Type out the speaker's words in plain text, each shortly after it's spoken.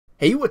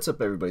Hey, what's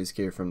up everybody? It's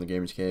here from the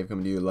Gamers Cave,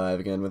 coming to you live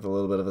again with a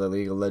little bit of the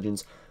League of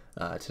Legends.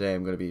 Today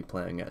I'm going to be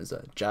playing as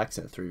Jax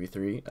in a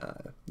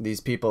 3v3. These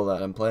people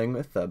that I'm playing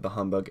with,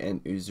 Bahumbug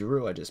and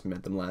Uzuru, I just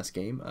met them last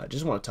game. I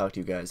just want to talk to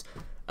you guys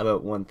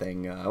about one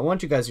thing. I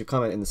want you guys to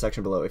comment in the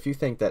section below if you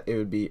think that it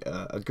would be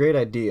a great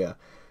idea,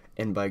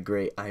 and by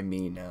great I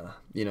mean,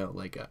 you know,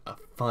 like a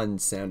fun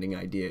sounding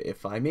idea,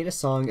 if I made a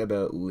song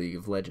about League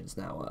of Legends.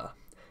 Now,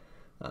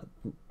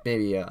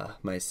 maybe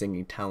my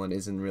singing talent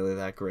isn't really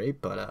that great,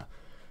 but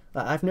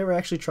I've never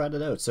actually tried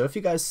it out. So if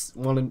you guys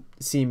want to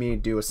see me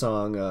do a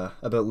song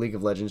about League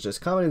of Legends,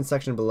 just comment in the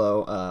section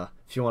below.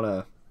 If you want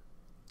to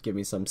give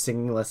me some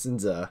singing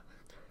lessons or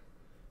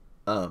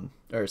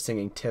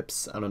singing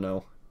tips, I don't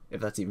know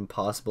if that's even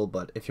possible,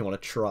 but if you want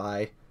to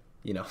try,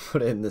 you know,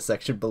 put it in the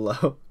section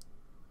below.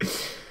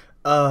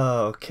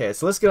 Okay,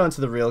 so let's get on to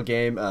the real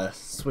game.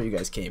 This is what you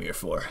guys came here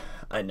for.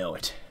 I know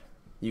it.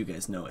 You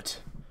guys know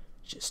it.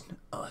 Just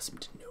awesome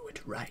to know it,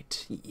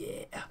 right?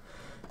 Yeah.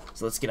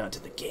 So let's get on to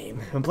the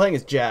game. I'm playing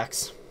as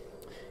Jax.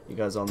 You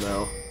guys all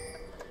know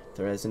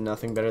there isn't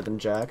nothing better than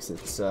Jax.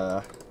 It's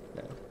I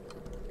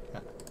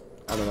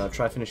don't know.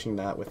 Try finishing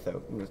that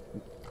without.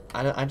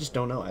 I just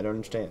don't know. I don't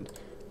understand.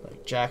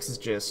 Like, Jax is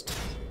just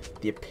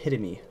the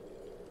epitome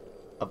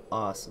of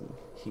awesome.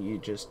 He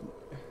just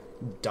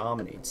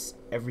dominates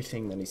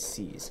everything that he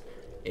sees.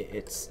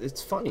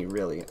 It's funny,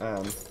 really.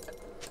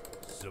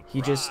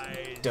 He just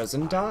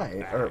doesn't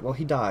die, or well,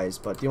 he dies,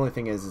 but the only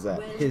thing is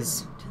that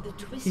he's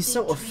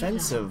so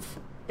offensive.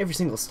 Every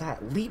single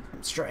stat: leap,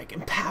 strike,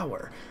 and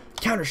power,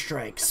 counter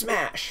strike,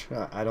 smash.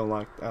 I don't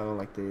like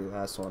the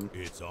last one.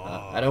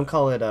 I don't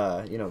call it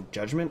you know,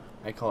 judgment.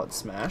 I call it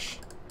smash.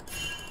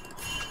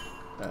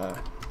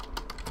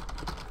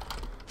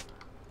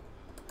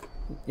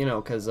 You know,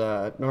 because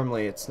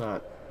normally it's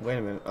not. Wait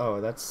a minute.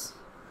 Oh, that's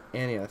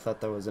Annie. I thought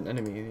that was an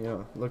enemy. You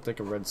know, it looked like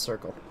a red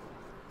circle.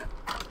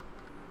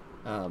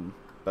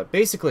 But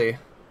basically,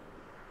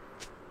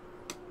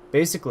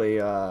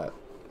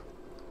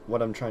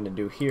 what I'm trying to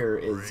do here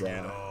is,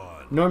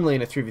 normally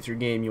in a 3v3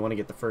 game, you want to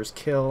get the first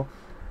kill,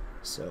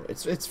 so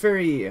it's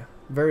very,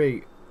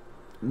 very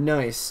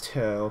nice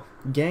to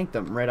gank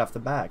them right off the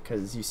bat,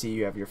 because you see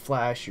you have your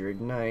flash, your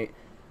ignite,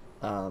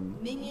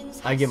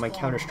 I get my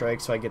counter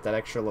strike, so I get that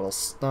extra little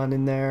stun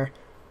in there,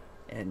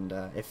 and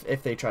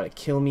if they try to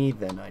kill me,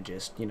 then I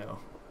just, you know,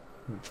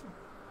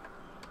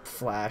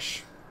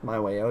 flash my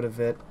way out of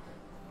it.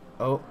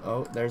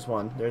 Oh, there's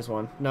one.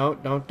 No,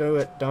 don't do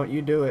it. Don't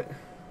you do it.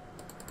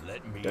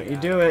 Don't you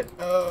do it.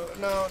 Oh,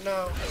 no.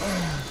 No.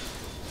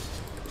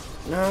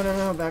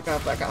 Back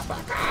off.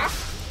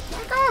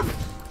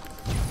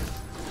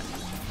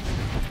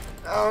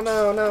 Oh,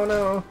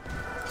 no.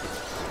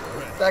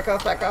 Back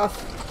off.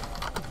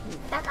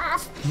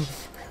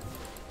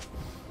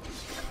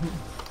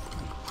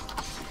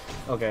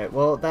 Okay,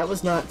 well, that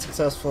was not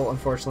successful.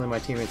 Unfortunately, my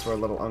teammates were a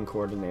little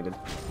uncoordinated.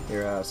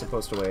 You're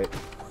supposed to wait.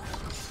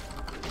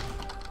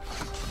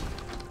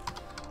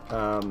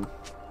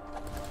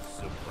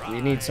 We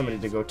need somebody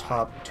to go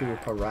top to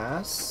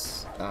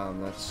harass.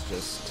 That's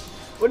just.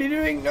 What are you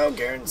doing? No,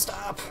 Garen,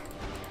 stop!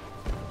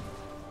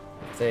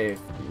 If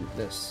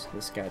this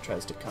guy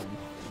tries to come,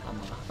 I'm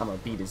gonna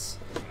beat his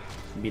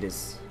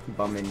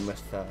bum in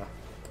with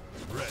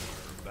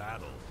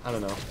I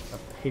don't know, a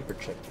paper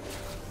chip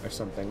or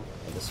something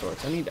of the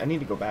sorts. I need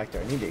to go back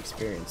there. I need the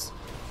experience.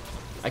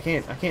 I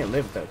can't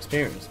live without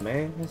experience,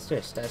 man. That's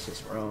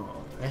just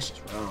wrong. That's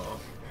just wrong.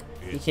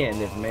 You can't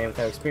live, man,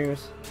 without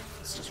experience.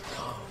 It's just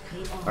wrong.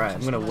 Alright,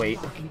 I'm gonna wait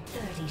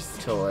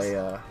till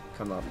I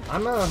come up.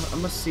 I'm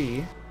gonna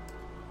see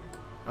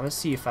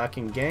if I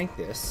can gank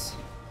this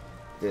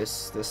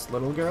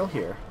little girl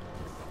here.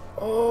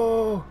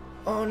 Oh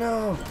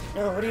no,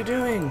 what are you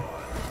doing?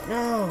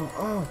 No,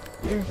 oh,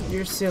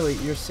 you're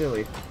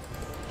silly,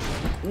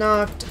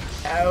 Knocked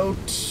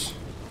out.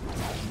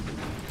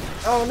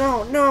 Oh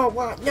no,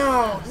 what?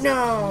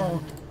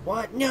 No.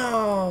 What?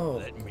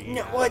 No.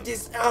 No. What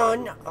is? Oh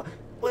no.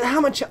 Well, how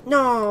much?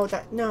 No.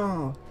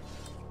 No.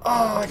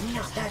 Oh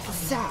no. That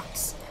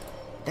sucks.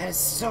 That is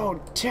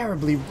so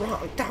terribly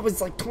wrong. That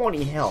was like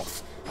 20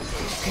 health.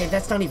 Okay,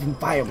 that's not even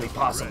viably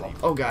possible.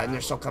 Oh god, and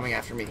they're still coming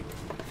after me.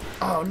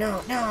 Oh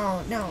no.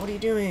 What are you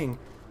doing?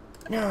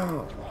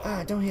 No.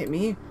 Don't hit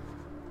me.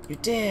 You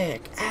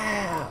dick.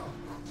 Ow.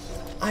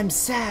 I'm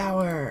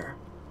sour.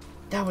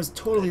 That was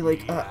totally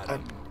like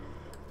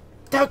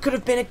that could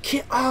have been a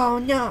kill. Oh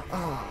no!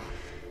 Oh,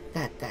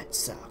 that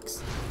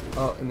sucks.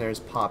 Oh, and there's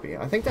Poppy.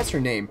 I think that's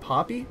her name,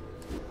 Poppy.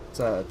 It's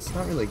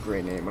not really a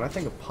great name. When I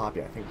think of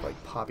Poppy, I think like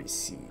poppy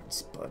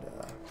seeds. But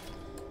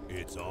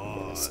it's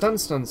on.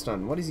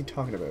 Stun. What is he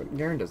talking about?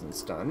 Garen doesn't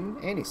stun.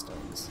 Annie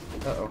stuns.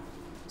 Uh-oh.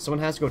 Someone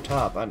has to go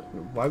top.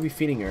 Why are we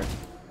feeding her?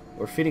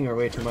 We're feeding her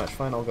way too much.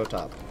 Fine, I'll go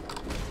top.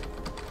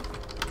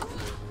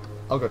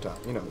 I'll go top.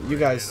 You know, you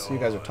guys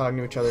are talking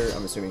to each other.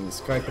 I'm assuming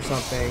Skype or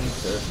something.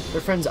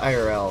 They're friends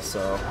IRL,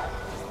 so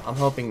I'm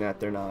hoping that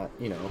they're not,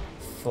 you know,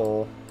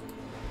 full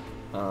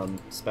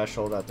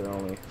special. That they're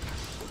only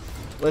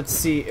Let's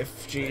see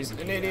if she's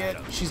an idiot.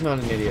 She's not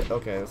an idiot.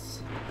 Okay,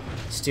 let's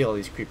steal all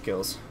these creep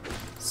kills.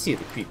 See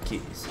the creep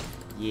keys.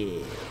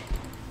 Yeah.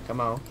 Come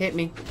on, hit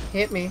me,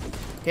 hit me,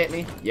 hit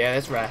me. Yeah,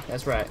 that's right,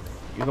 that's right.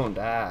 You're gonna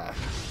die.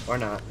 Or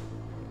not.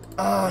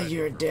 Oh,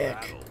 you're a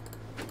dick.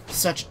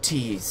 Such a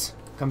tease.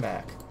 Come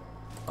back.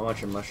 I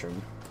want your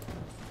mushroom.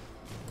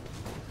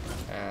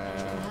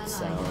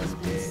 Sounds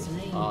good.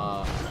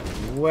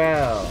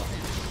 Well.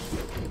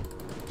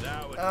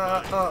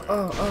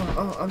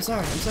 I'm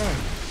sorry, I'm sorry.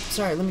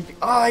 Sorry, let me.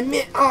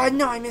 Oh,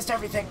 no, I missed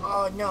everything.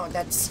 Oh, no,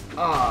 that's.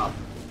 Oh,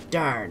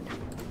 darn.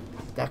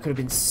 That could have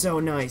been so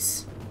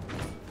nice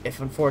if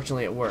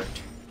unfortunately it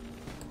worked.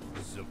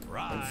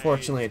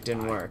 Unfortunately, it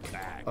didn't work.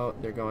 Oh,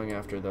 they're going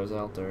after those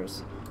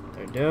altars.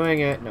 They're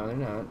doing it. No, they're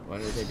not.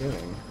 What are they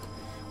doing?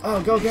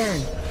 Oh, go,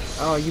 Garen.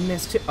 Oh, you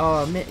missed too.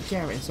 Oh,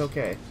 Garen, it's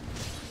okay.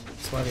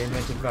 That's why they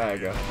invented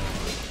Viagra.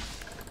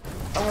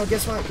 Oh,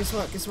 guess what? Guess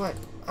what? Guess what?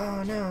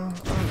 Oh, no.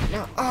 Oh,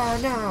 no. Oh,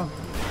 no.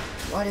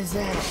 What is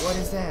that? What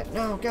is that?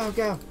 No, go,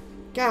 go.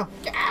 Go.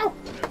 Go.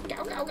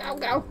 Go, go, go,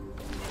 go.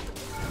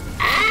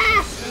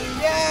 Ah!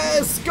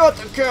 Yes! Got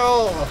the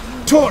kill!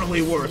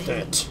 Totally worth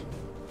it.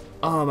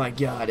 Oh my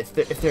god, if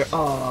they're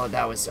oh,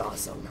 that was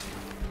awesome.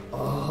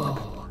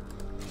 Oh.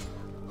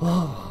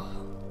 Oh.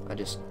 I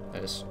just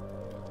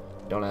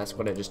don't ask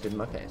what I just did in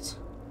my pants.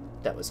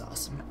 That was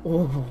awesome.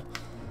 Oh.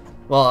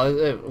 Well,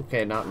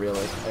 okay, not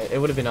really. It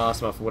would have been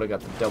awesome if I would have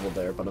got the double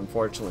there, but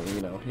unfortunately,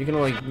 you know, you can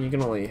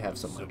only have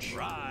so much.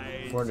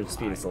 400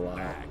 speed is a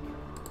lot.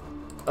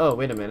 Oh,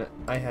 wait a minute.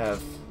 I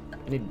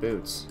need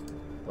boots.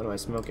 What am I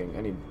smoking?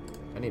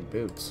 I need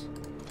boots.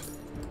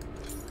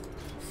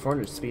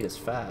 400 speed is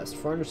fast.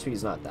 400 speed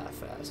is not that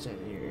fast.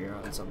 You're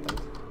on something.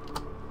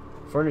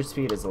 400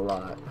 speed is a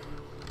lot.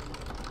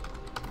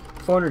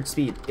 400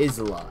 speed is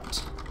a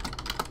lot.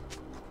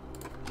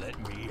 Let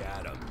me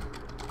at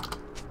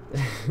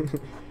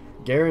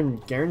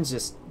him. Garen's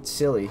just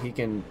silly. He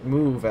can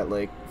move at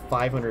like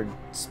 500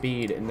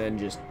 speed and then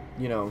just,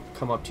 you know,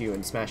 come up to you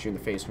and smash you in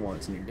the face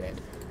once and you're dead.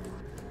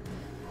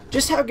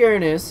 Just how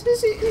Garen is.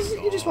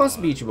 He just wants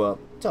to beat you up.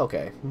 It's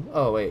okay.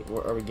 Oh wait,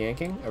 are we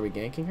ganking? Are we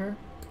ganking her?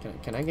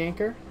 Can I gank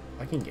her?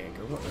 I can gank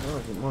her.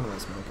 What am I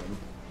smoking?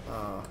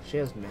 She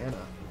has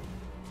mana.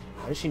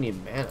 Why does she need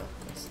mana?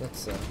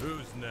 That's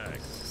Who's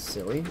next?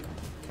 silly.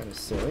 Kind of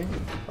silly.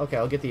 Okay,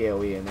 I'll get the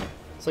AoE in there.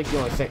 It's like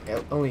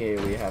the only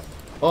AoE you have.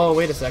 Oh,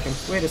 wait a second.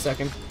 Wait a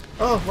second.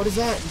 Oh, what is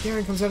that?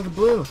 Garen comes out of the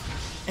blue.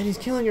 And he's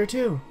killing her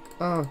too.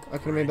 Oh, I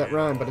could have made that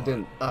rhyme, but it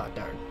didn't. Ah,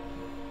 darn.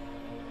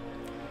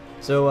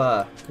 So,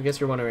 I guess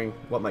you're wondering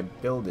what my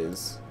build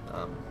is.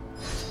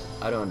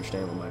 I don't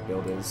understand what my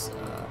build is.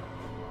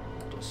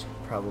 Just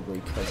probably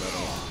because I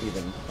don't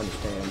even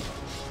understand.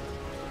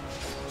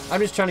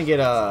 I'm just trying to get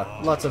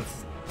lots of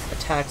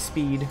attack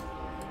speed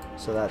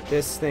so that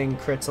this thing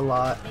crits a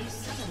lot.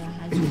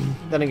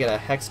 Then I get a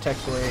Hex Tech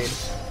Blade,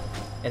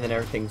 and then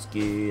everything's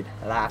good.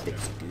 Life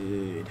is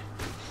good.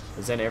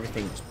 Because then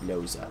everything just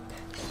blows up.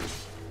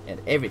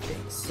 And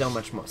everything's so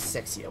much more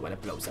sexier when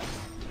it blows up.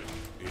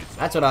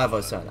 That's what I've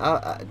always done.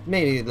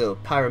 Maybe a little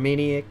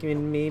pyromaniac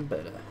in me,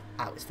 but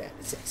I was fat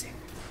and sexy.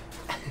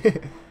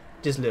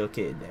 Just a little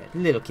kid,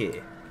 man. Little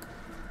kid.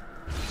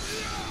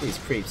 These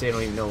creeps, they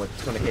don't even know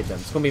what's gonna hit them.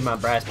 It's gonna be my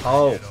brass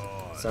pole.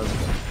 Sounds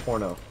like a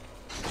porno.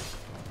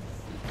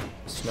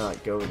 Let's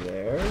not go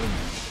there.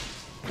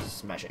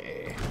 Smash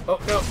it. Oh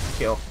no!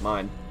 Kill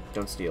mine.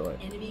 Don't steal it.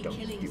 Don't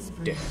you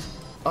dare.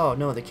 Oh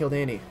no, they killed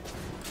Annie.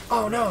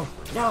 Oh no!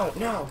 No!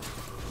 No!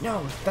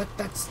 No!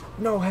 That's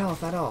no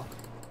health at all.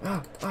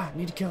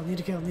 Need to kill, need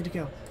to kill, need to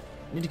kill.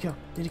 Need to kill,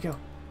 need to kill.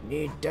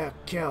 Need to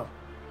kill.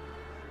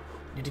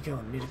 Need to kill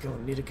him, need to kill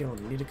him, need to kill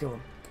him, need to kill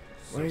him.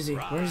 Where is he?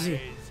 Where is he?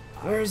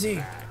 Where is he?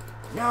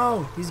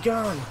 No! He's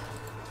gone!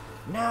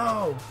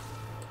 No!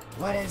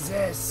 What is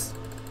this?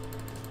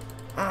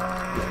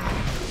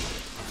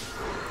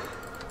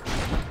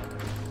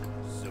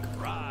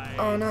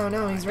 Oh no,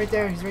 no, he's right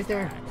there, he's right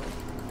there.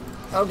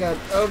 Oh god,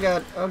 oh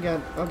god, oh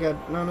god, oh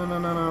god. No, no, no,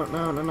 no, no,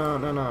 no, no, no,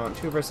 no, no.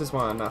 2 versus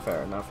 1, not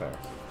fair, not fair.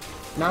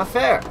 Not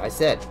fair! I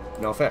said,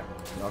 no fair,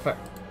 no fair.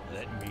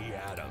 Let me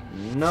at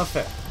him. No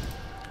fair.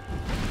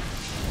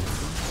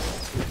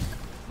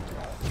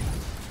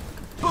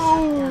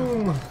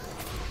 Boom!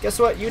 Guess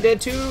what? You did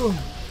too!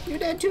 You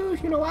did too!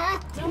 You know why?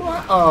 You know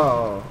why?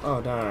 Oh, oh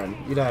darn.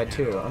 You died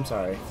too. I'm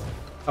sorry.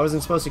 I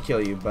wasn't supposed to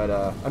kill you, but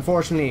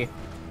unfortunately,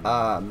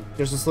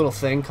 there's this little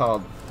thing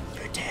called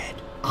you're dead.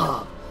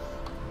 Oh,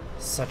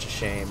 such a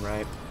shame,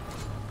 right?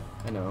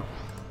 I know.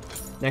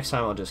 Next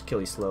time I'll just kill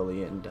you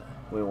slowly and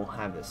we won't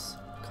have this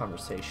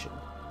conversation.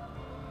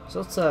 So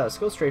let's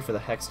go straight for the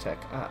Hex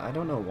Tech. I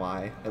don't know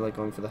why I like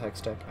going for the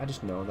Hex Tech. I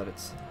just know that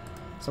it's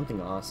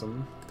something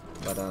awesome.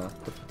 But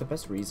the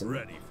best reason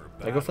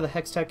I go for the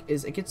Hex Tech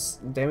is it gets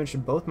damage to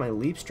both my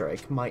Leap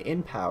Strike, my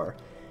In Power,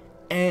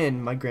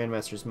 and my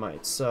Grandmaster's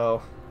Might.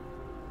 So,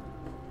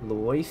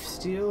 Life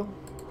Steal?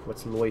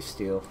 What's Life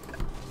Steal?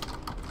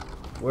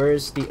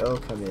 Where's the O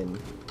come in?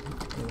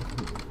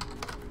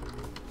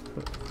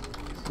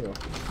 Steal,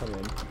 come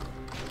in.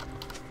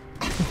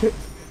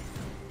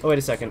 Oh, wait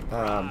a second.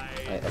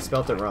 I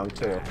spelt it wrong,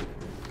 too.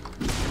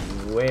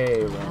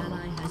 Way wrong.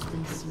 Ally has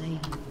been slain.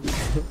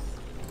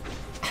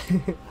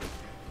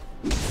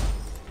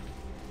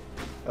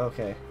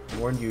 Okay,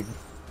 warned you.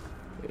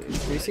 Did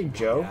you say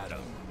Joe?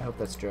 I hope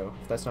that's Joe.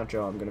 If that's not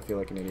Joe, I'm gonna feel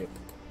like an idiot.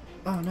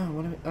 Oh no,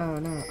 what am I? Oh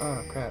no,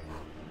 oh crap.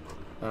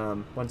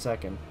 1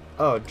 second.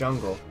 Oh,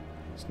 Jungle.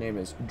 His name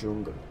is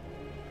Jungle.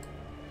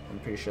 I'm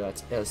pretty sure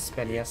that's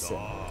Espaniasa.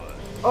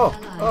 Oh,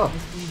 oh,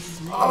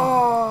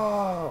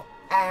 oh!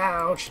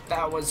 Ouch,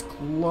 that was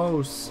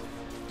close.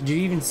 Did you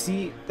even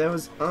see? That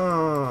was,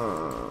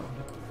 Ow.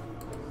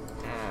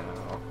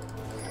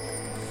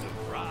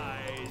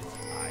 Surprise!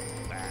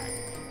 I'm back.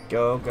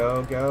 Go,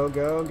 go, go,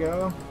 go,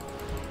 go.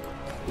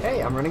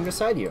 Hey, I'm running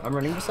beside you. I'm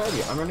running beside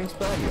you. I'm running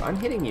beside you. I'm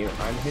hitting you.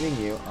 I'm hitting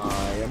you.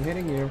 I am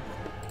hitting you.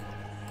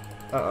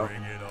 Uh-oh.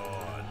 Bring it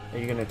on. Are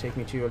you gonna take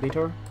me to your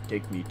detour?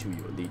 Take me to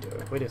your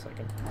detour. Wait a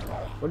second.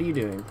 What are you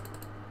doing?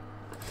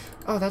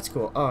 Oh, that's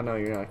cool. Oh, no,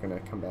 you're not gonna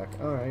come back.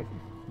 Alright.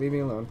 Leave me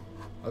alone.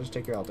 I'll just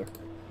take your altar.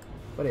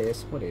 What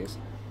is? What is?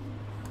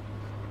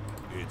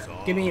 It's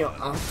on. Give me your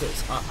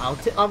altars.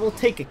 I will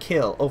take a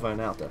kill over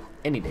an altar.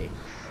 Any day.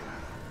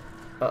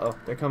 Uh-oh.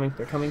 They're coming.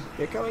 They're coming.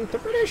 They're coming. The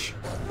British!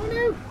 Oh,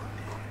 no!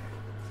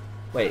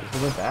 Wait, he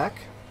went back?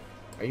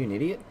 Are you an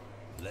idiot?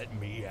 Let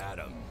me at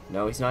him.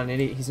 No, he's not an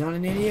idiot. He's not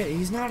an idiot.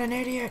 He's not an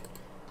idiot.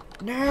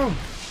 No.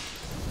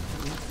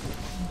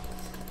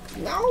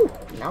 No.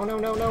 No, no,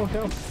 no, no,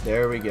 no.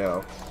 There we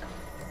go.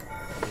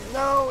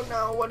 No,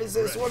 no. What is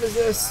this? What is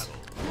this?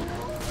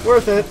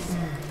 Worth it.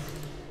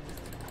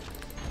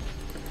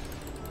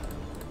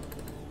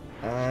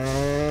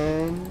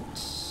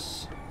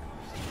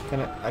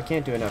 And I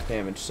can't do enough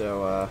damage,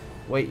 so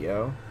wait,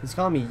 yo. He's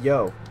calling me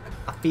yo.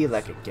 I feel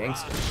like a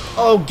gangster.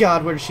 Oh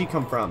god, where did she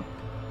come from?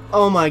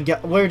 Oh my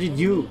god, where did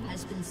you?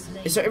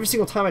 Is there every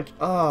single time I...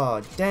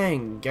 Oh,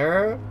 dang,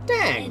 girl.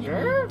 Dang,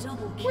 girl.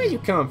 Where you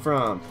come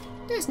from?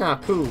 That's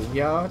not cool,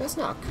 y'all. That's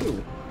not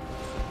cool.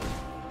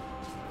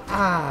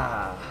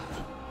 Ah.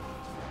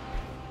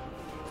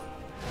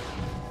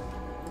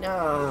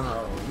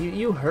 No.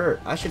 You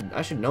hurt. I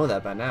should know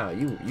that by now.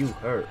 You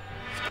hurt.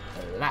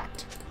 A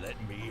lot. Let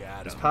me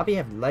at Does him. Poppy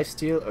have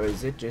lifesteal or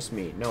is it just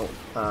me? No.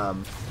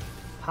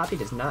 Poppy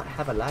does not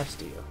have a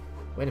lifesteal.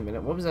 Wait a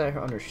minute. What was that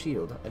on her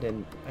shield? I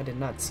did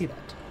not see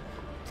that.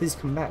 Please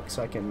come back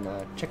so I can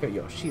check out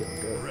your shield,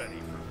 girl.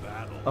 Ready for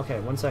battle. Okay,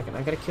 1 second.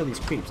 I gotta kill these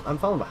creeps. I'm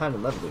falling behind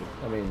in leveling.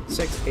 I mean,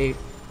 6, 8,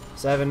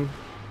 7.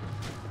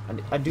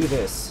 I do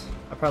this.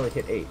 I probably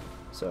hit 8.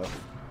 So,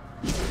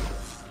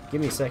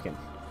 give me a second.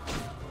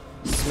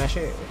 Smash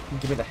it.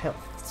 Give me the health.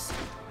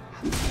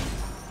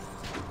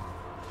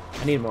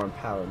 I need more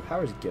Empower.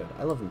 Empower's good.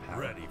 I love Empower.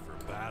 Ready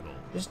for battle.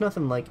 There's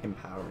nothing like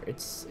Empower.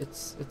 It's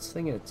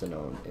thing in its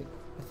own.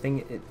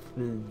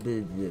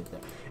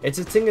 It's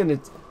a thing in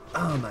its.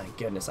 Oh my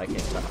goodness, I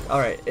can't talk. All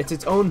right, it's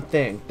its own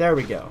thing. There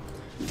we go.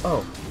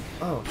 Oh,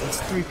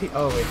 that's 3 people.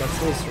 Oh wait, that's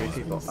those 3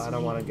 people. I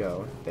don't want to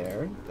go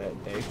there.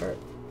 They hurt.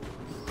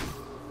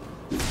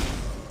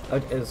 I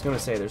was gonna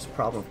say there's a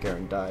problem if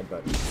Garen died,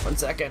 but 1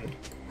 second.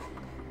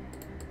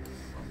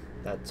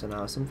 That's an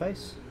awesome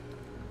face.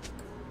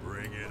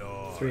 Bring it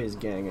on. 3 is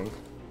ganging.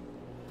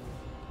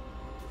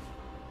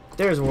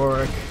 There's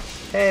Warwick.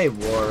 Hey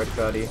Warwick,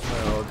 buddy.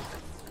 My old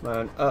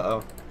man.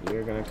 Uh-oh.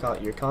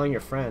 You're calling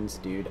your friends,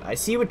 dude. I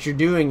see what you're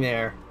doing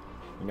there.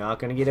 You're not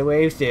gonna get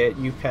away with it,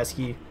 you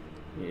pesky.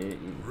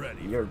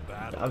 Ready You're. for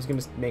battle. I was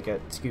gonna make a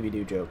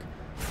Scooby-Doo joke,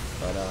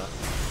 but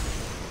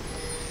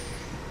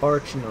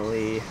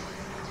fortunately,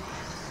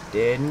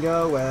 didn't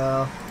go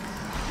well.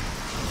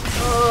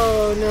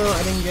 Oh no,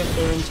 I didn't get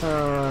there in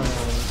time.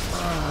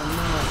 Oh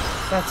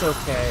no, that's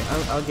okay.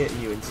 I'll get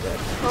you instead.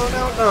 Oh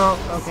no, no.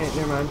 Okay,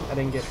 never mind. I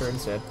didn't get her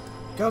instead.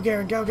 Go,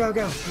 Garen. Go, go,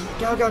 go.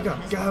 Go, go, go.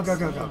 Go, go,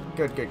 go, go.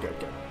 Good, good, good,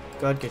 good.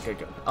 Good, good, good,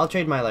 good. I'll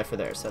trade my life for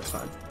theirs. That's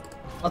fine.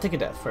 I'll take a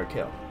death for a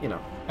kill. You know,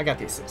 I got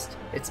the assist.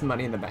 It's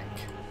money in the bank.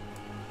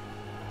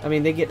 I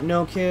mean, they get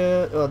no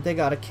kill. Well, they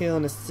got a kill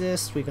and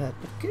assist. We got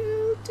the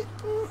kill.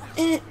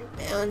 It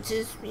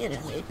balances. You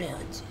know, it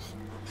balances.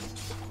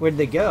 Where'd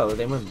they go?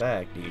 They went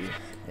back, dude.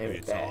 They went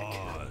It's back.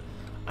 on.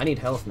 I need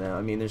health now.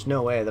 I mean, there's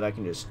no way that I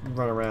can just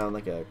run around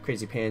like a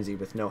crazy pansy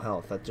with no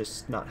health. That's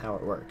just not how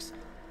it works.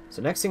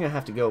 So next thing I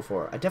have to go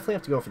for, I definitely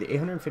have to go for the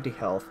 850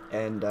 health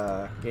and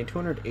gain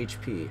 200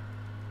 HP.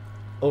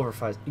 Over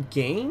 5.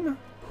 Gain?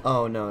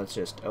 Oh no, it's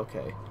just,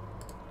 okay.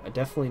 I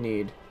definitely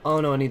need, oh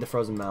no, I need the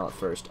frozen mallet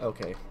first.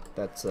 Okay,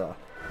 that's,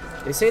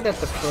 they say that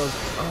the frozen,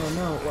 oh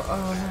no,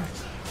 oh no.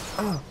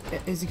 Oh,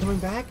 is he coming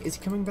back? Is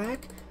he coming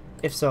back?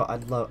 If so,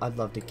 I'd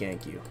love to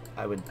gank you.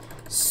 I would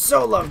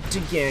so love to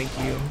gank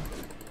you.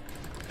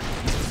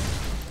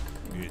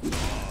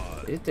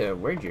 It's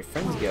on. Where'd your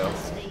friends go?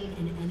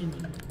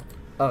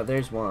 Oh,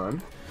 there's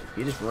one.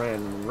 He just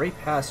ran right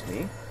past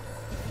me.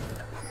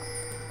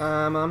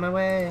 I'm on my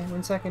way.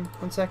 1 second.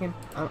 1 second.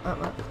 I'm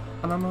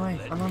on my way.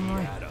 Let I'm on my me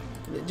way. at him.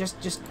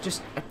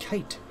 Just a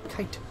kite.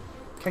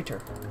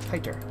 Kiter.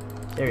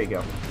 There you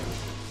go.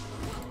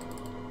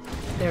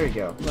 There we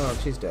go. No,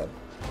 she's dead.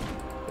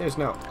 There's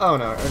no... Oh,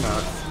 no, or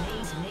not.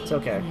 It's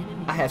okay.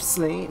 I have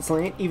slain.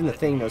 Even the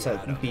thing knows how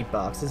to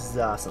beatbox. This is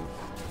awesome.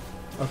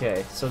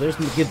 Okay, so there's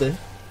McGibby.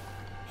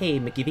 Hey,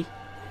 McGibby.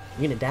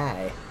 You're gonna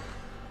die.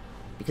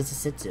 Because I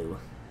said so.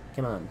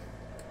 Come on.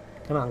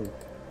 Come on.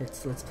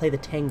 Let's play the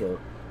tango.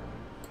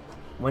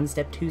 One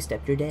step, two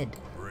step, you're dead.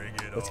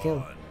 Let's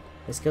go.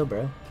 Let's go,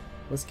 bro.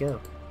 Let's go.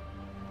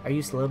 Are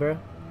you slow, bro?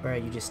 Or are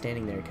you just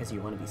standing there because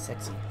you want to be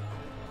sexy?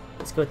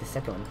 Let's go with the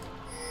second one.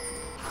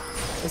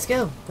 Let's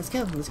go. Let's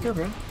go. Let's go,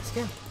 bro. Let's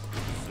go.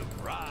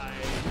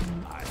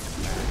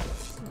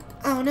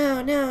 Oh,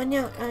 no, no,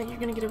 no. You're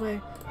gonna get away.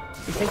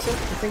 You think so? You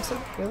think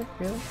so? Really?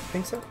 Really?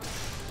 Think so?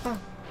 Oh,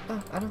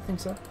 I don't think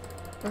so.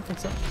 I don't think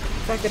so. In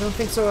fact, I don't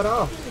think so at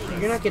all.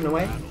 You're not getting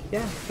away.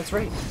 Yeah, that's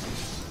right.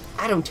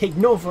 I don't take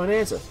no for an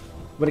answer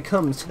when it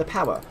comes to the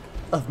power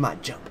of my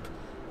jump.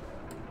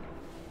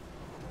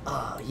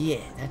 Oh,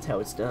 yeah, that's how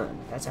it's done.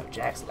 That's how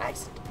Jax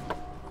likes it.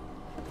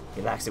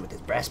 He likes it with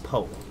his brass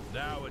pole.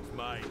 Now it's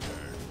my turn.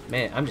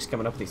 Man, I'm just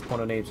coming up with these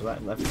porno names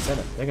left and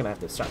center. They're gonna have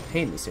to start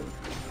paying me soon.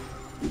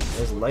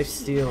 There's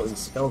Lifesteal and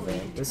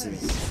Spellvamp. This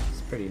is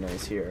pretty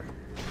nice here.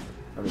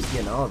 I'm just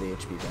getting all the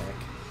HP back.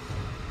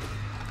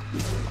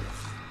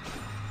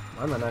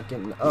 Why am I not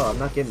getting... Oh, I'm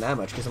not getting that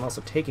much because I'm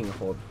also taking a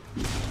whole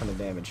ton of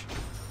damage.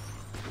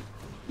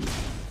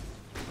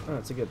 Oh,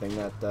 it's a good thing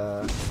that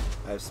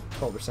I have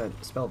 12%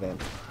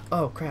 Spellvamp.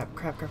 Oh, crap.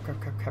 I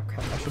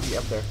should be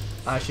up there.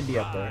 I should be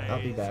up there.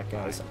 I'll be back,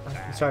 guys.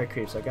 Sorry,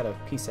 creeps. I gotta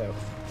peace out.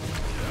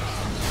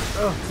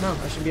 Oh, no.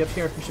 I should be up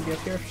here. I should be up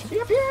here. I should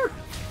be up here!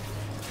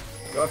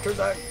 Go after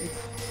that.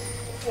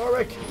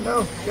 Warwick.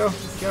 No. Go.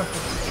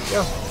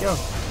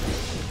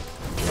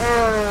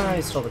 Ah, I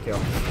stole the kill.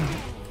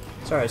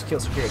 Sorry, I was kill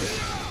security.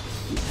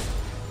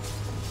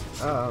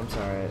 Oh, I'm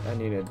sorry. I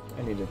needed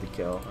the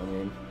kill. I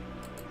mean,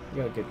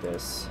 you gotta get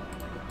this.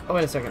 Oh,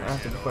 wait a second. I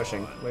have to be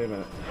pushing. Wait a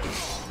minute.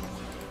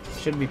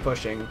 Should be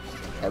pushing,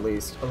 at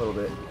least a little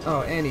bit.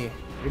 Oh, Annie,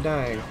 you're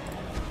dying.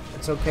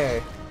 It's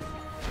okay,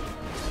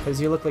 because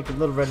you look like a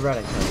little Red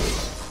Riding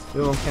Hood.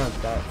 We won't count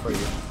that for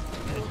you.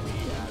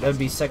 That would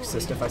be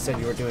sexist if I said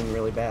you were doing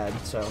really bad.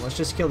 So let's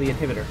just kill the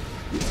inhibitor.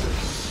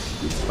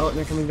 Oh,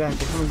 they're coming back.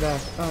 They're coming back.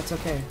 Oh, it's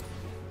okay.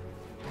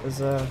 There's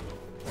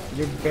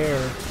your bear,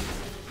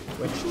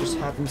 which just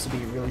happens to be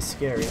really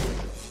scary.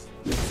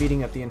 You're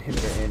beating up the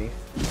inhibitor, Annie.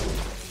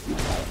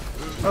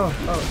 Oh,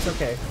 it's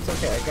okay. It's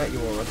okay. I got you,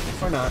 Warwick.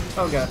 Or not.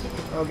 Oh god.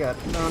 Oh god.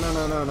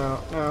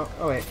 No.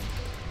 Oh wait.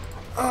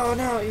 Oh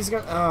no, he's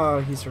gone.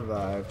 Oh, he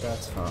survived.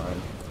 That's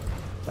fine.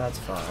 That's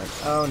fine.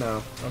 Oh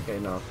no. Okay,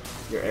 no.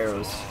 Your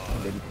arrows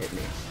didn't hit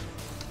me.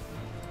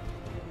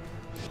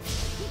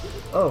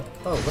 Oh,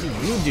 what are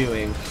you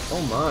doing?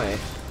 Oh my.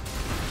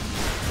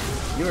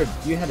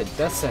 You had a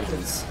death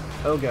sentence.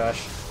 Oh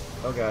gosh.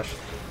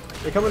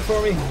 You're coming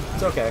for me?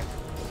 It's okay.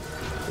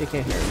 You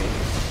can't hear me.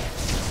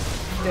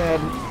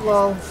 Dead.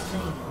 Lol.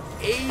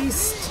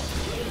 Aced.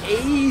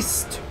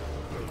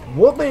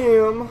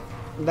 Whoop-bam.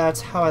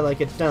 That's how I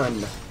like it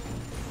done.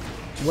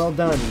 Well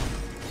done.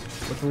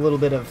 With a little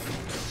bit of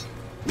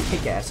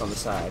kick-ass on the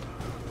side.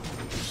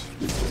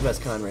 It's the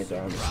best con right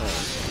there, I'm just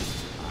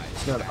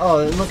saying. Oh,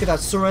 and look at that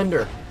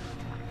surrender.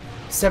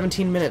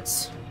 17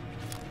 minutes.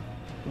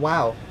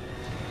 Wow.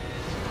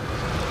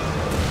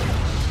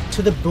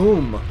 To the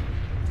boom.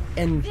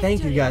 And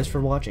thank you guys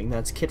for watching.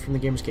 That's Kit from the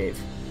Gamer's Cave.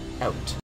 Out.